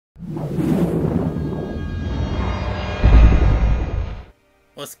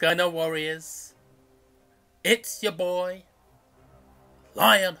What's going on, warriors? It's your boy,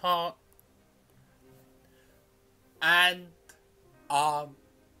 Lionheart, and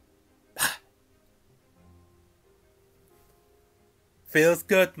feels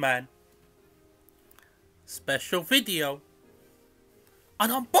good, man. Special video,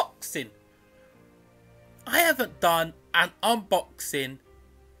 an unboxing. I haven't done an unboxing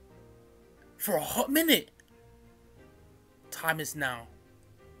for a hot minute. Time is now.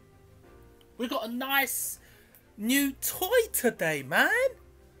 We got a nice new toy today, man.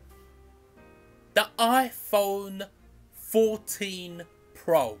 The iPhone 14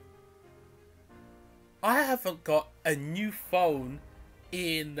 Pro. I haven't got a new phone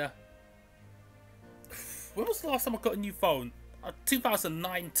in... When was the last time I got a new phone?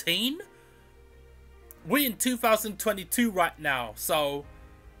 2019? We're in 2022 right now, so...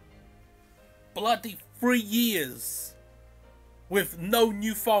 Bloody 3 years with no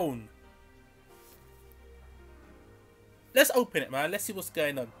new phone. Let's open it, man. Let's see what's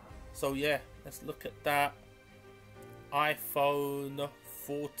going on. So yeah, let's look at that. iPhone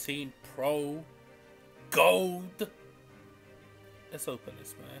 14 Pro Gold. Let's open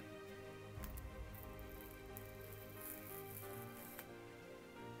this, man.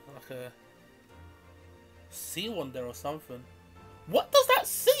 Like a seal on there or something. What does that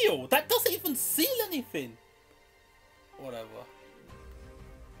seal? That doesn't even seal anything. Whatever.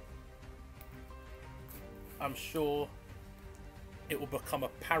 I'm sure it will become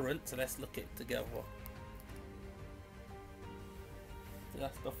apparent, so let's look at it together.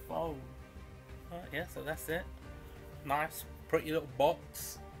 That's the phone. Yeah, so that's it. Nice, pretty little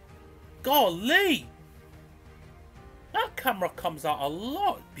box. Golly! That camera comes out a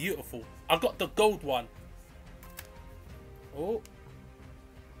lot. Beautiful. I got the gold one. Oh.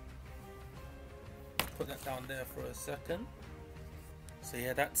 Put that down there for a second. So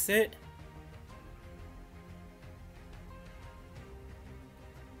yeah, that's it.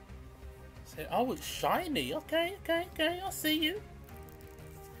 So, oh, it's shiny. Okay, I'll see you.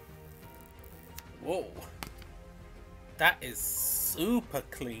 Whoa. That is super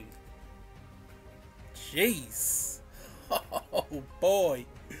clean. Jeez. Oh boy.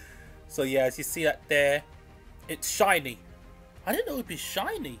 So yeah, as you see that there, it's shiny. I didn't know it'd be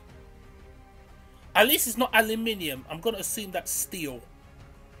shiny. At least it's not aluminium. I'm gonna assume that's steel.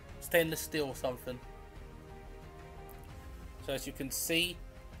 Stainless steel or something. So as you can see,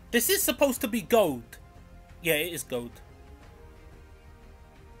 this is supposed to be gold. Yeah, it is gold.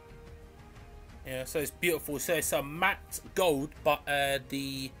 Yeah, so it's beautiful. So it's a matte gold, but I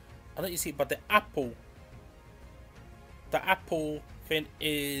don't you see, but the apple thing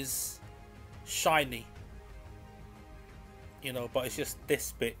is shiny. You know, but it's just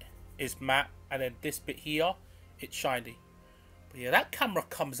this bit is matte, and then this bit here, it's shiny. But yeah, that camera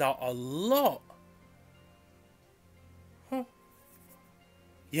comes out a lot. Huh.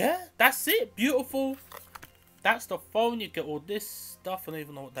 Yeah, that's it. Beautiful. That's the phone. You get all this stuff. I don't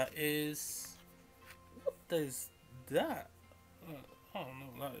even know what that is. What is that? I don't know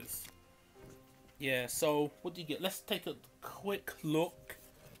what that is. Yeah, so what do you get? Let's take a quick look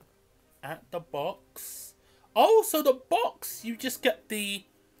at the box. Oh, so the box, you just get the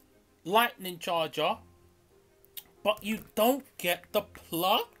lightning charger, but you don't get the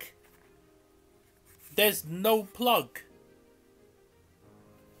plug. There's no plug.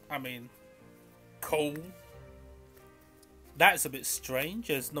 I mean, cool. That's a bit strange.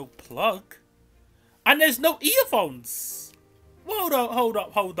 There's no plug. And there's no earphones. Hold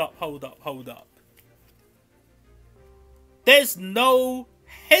up. There's no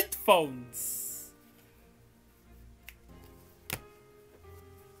headphones.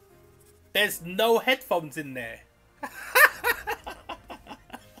 There's no headphones in there.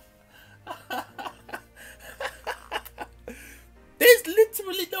 There's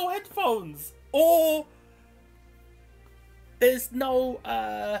literally no headphones. Or there's no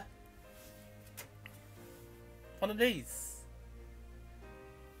one of these.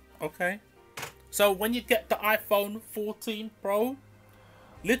 Okay. So when you get the iPhone 14 Pro,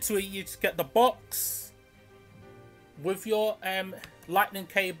 literally you just get the box with your lightning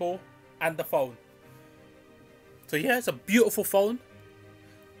cable and the phone. So yeah, it's a beautiful phone.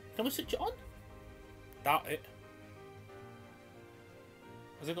 Can we switch it on? Doubt it.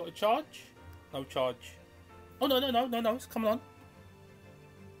 Has it got a charge? No charge. Oh no, it's coming on.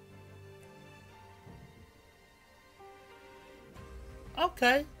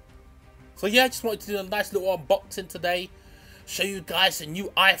 Okay. So yeah, I just wanted to do a nice little unboxing today. Show you guys the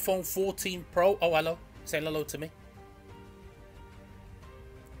new iPhone 14 Pro. Oh, hello. Say hello to me.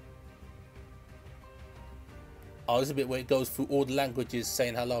 Oh, this is a bit where it goes through all the languages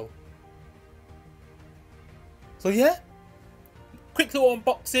saying hello. So yeah, quick little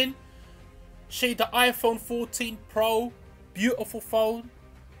unboxing. Show you the iPhone 14 Pro. Beautiful phone.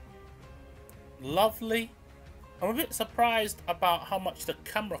 Lovely. I'm a bit surprised about how much the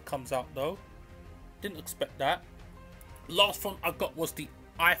camera comes out though. Didn't expect that. Last phone I got was the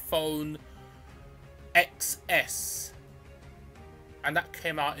iPhone XS. And that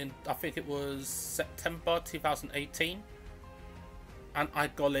came out in, I think it was September 2018. And I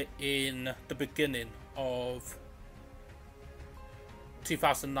got it in the beginning of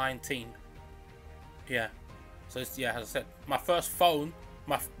 2019. Yeah. So it's, yeah, as I said, my first phone,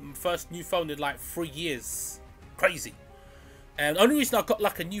 my first new phone in like 3 years. Crazy. And the only reason I got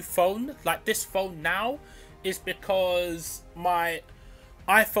like a new phone, like this phone now, is because my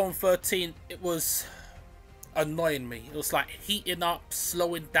iPhone 13, it was annoying me. It was like heating up,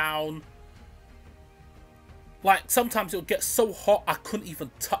 slowing down. Like sometimes it would get so hot I couldn't even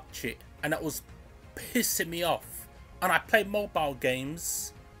touch it, and that was pissing me off. And I play mobile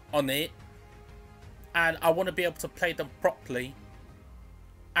games on it, and I want to be able to play them properly.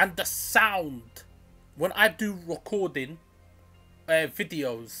 And the sound, when I do recording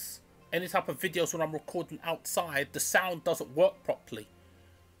videos, any type of videos when I'm recording outside, the sound doesn't work properly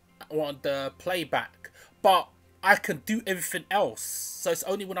on the playback. But I can do everything else. So it's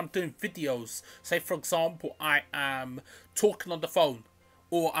only when I'm doing videos. Say for example, I am talking on the phone,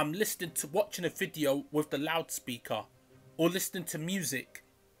 or I'm listening to watching a video with the loudspeaker, or listening to music.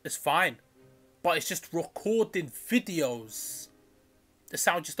 It's fine. But it's just recording videos. The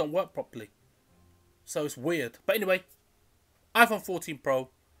sound just don't work properly. So it's weird. But anyway, iPhone 14 Pro.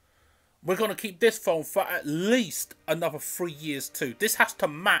 We're going to keep this phone for at least another 3 years too. This has to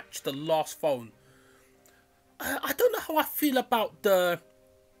match the last phone. I don't know how I feel about the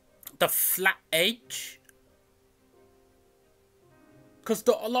flat edge. Because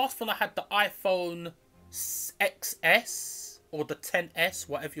the last one I had, the iPhone XS, or the XS,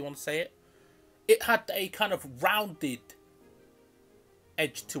 whatever you want to say it. It had a kind of rounded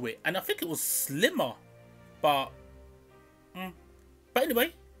edge to it. And I think it was slimmer. But anyway,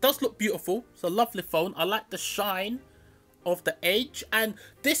 it does look beautiful. It's a lovely phone. I like the shine of the edge. And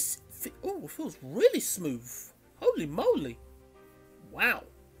this, oh, it feels really smooth. Holy moly. Wow.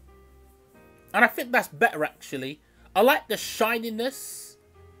 And I think that's better actually. I like the shininess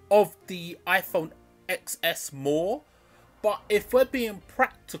of the iPhone XS more. But if we're being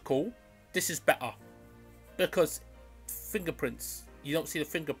practical, this is better. Because fingerprints, you don't see the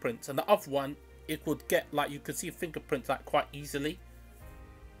fingerprints. And the other one, it would get like, you could see fingerprints like quite easily.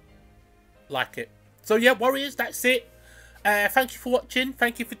 Like it. So yeah, warriors, that's it. Thank you for watching.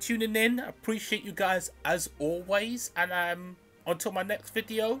 Thank you for tuning in. I appreciate you guys as always. And until my next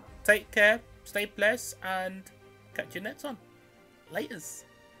video, take care, stay blessed, and catch you next one. Laters.